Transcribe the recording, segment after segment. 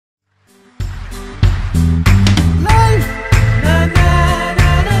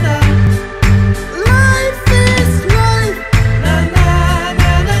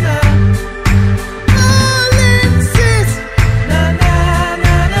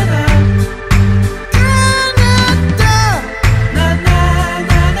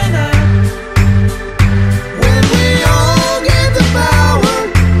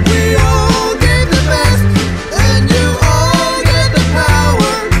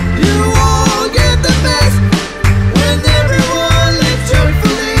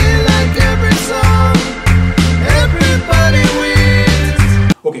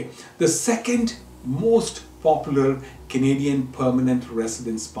second most popular Canadian permanent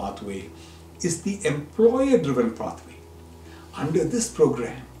residence pathway is the employer-driven pathway. Under this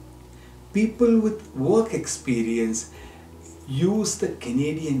program, people with work experience use the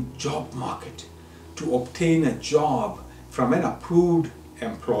Canadian job market to obtain a job from an approved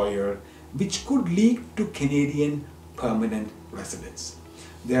employer, which could lead to Canadian permanent residence.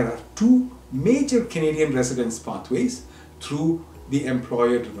 There are two major Canadian residence pathways through the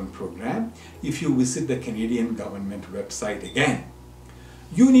employer-driven program. If you visit the Canadian government website again,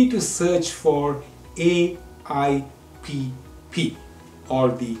 you need to search for AIPP,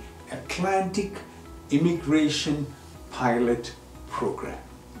 or the Atlantic Immigration Pilot Program.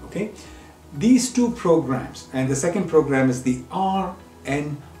 Okay, these two programs, and the second program is the RNIP,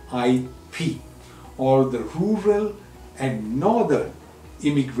 or the Rural and Northern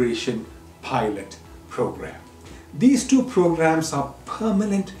Immigration Pilot Program. These two programs are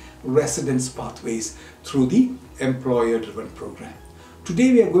permanent residence pathways through the employer-driven program.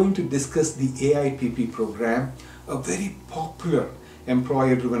 Today we are going to discuss the AIPP program, a very popular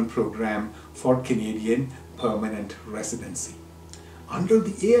employer-driven program for Canadian permanent residency. Under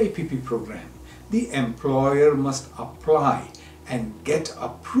the AIPP program, the employer must apply and get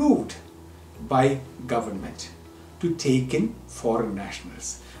approved by government to take in foreign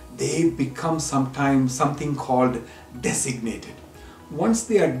nationals. They become sometimes something called designated. Once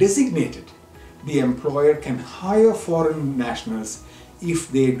they are designated, the employer can hire foreign nationals if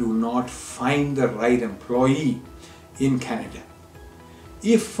they do not find the right employee in Canada.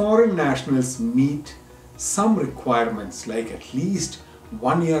 If foreign nationals meet some requirements, like at least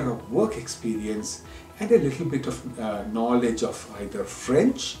 1 year of work experience and a little bit of knowledge of either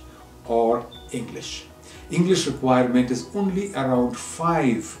French or English. English requirement is only around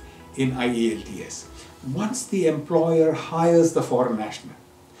 5 in IELTS. Once the employer hires the foreign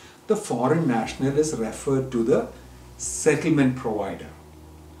national is referred to the settlement provider,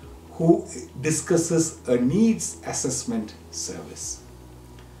 who discusses a needs assessment service,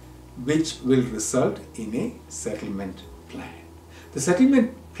 which will result in a settlement plan. The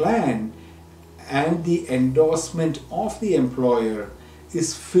settlement plan and the endorsement of the employer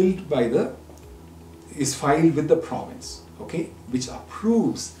is filed with the province, okay, which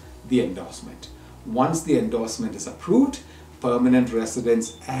approves the endorsement. Once the endorsement is approved, permanent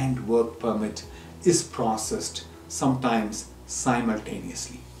residence and work permit is processed, sometimes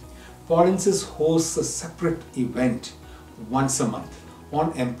simultaneously. Provinces hosts a separate event once a month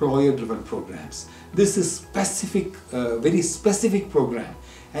on employer-driven programs. This is specific, very specific program,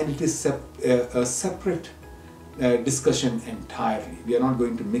 and it is a separate discussion entirely. We are not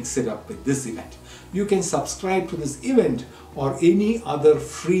going to mix it up with this event. You can subscribe to this event or any other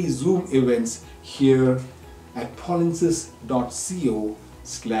free Zoom events here at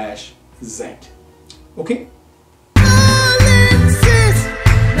paulinsis.co/z. Okay.